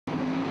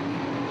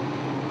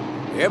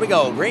Here we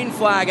go, green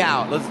flag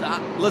out.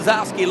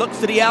 Lazowski looks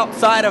to the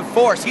outside of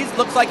Force.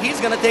 Looks like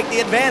he's going to take the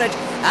advantage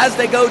as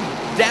they go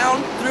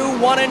down through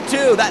 1 and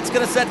 2. That's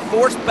going to set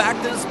Force back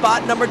to the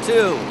spot number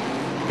 2.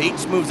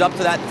 Beach moves up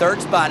to that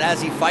 3rd spot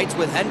as he fights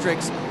with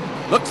Hendricks.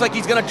 Looks like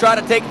he's going to try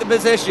to take the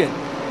position.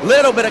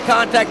 Little bit of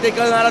contact that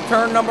goes out of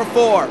turn number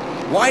 4.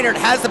 Weinert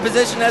has the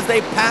position as they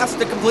pass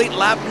to complete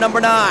lap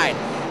number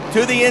 9.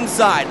 To the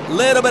inside,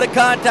 little bit of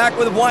contact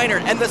with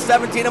Weinert and the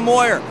 17 of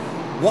Moyer.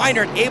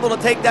 Weinert able to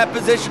take that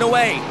position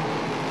away.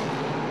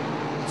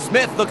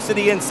 Smith looks to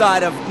the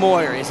inside of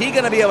Moyer. Is he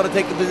going to be able to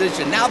take the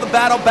position? Now the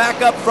battle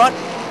back up front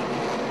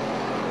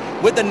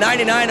with the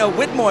 99 of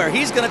Whitmore.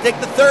 He's going to take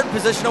the 3rd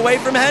position away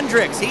from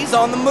Hendricks. He's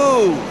on the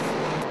move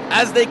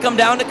as they come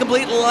down to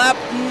complete lap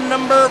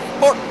number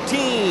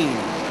 14.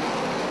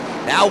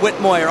 Now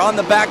Whitmore on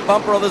the back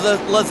bumper of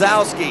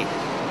Lazowski.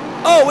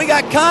 Oh, we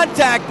got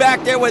contact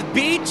back there with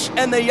Beach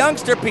and the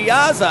youngster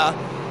Piazza.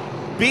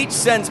 Beach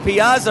sends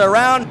Piazza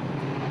around.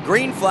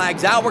 Green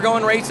flag's out. We're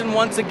going racing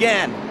once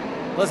again.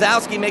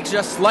 Lazowski makes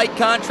just slight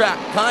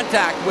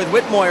contact with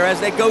Whitmore as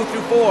they go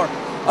through 4.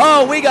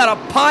 Oh, we got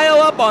a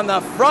pile up on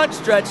the front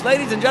stretch.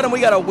 Ladies and gentlemen,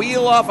 we got a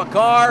wheel off a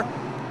car.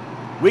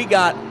 We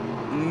got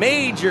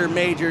major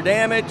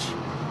damage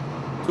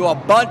to a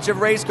bunch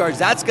of race cars.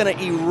 That's going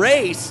to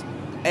erase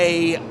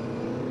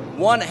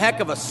one heck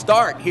of a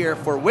start here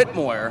for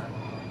Whitmore.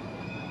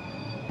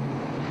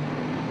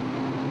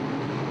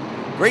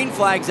 Green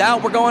flag's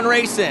out. We're going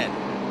racing.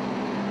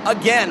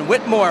 Again,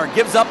 Whitmore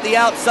gives up the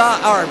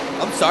outside,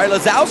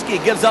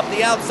 Lazowski gives up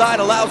the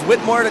outside, allows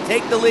Whitmore to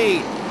take the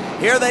lead.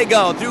 Here they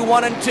go, through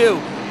 1 and 2.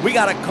 We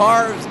got a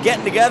car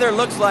getting together,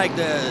 looks like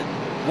the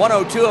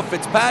 102 of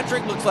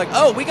Fitzpatrick, looks like,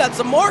 oh, we got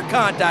some more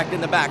contact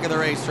in the back of the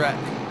racetrack.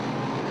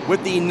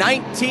 With the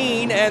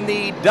 19 and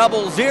the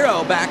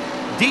 00 back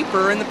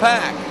deeper in the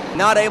pack.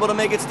 Not able to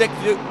make it stick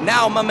through.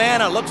 Now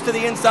Mamana looks to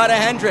the inside of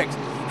Hendricks.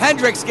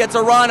 Hendricks gets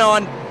a run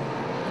on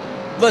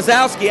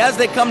Lazowski as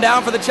they come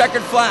down for the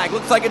checkered flag.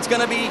 Looks like it's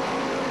going to be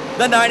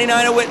the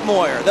 99 of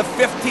Whitmore, the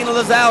 15 of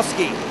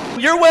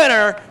Lazowski. Your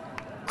winner,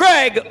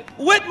 Craig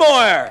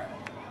Whitmore.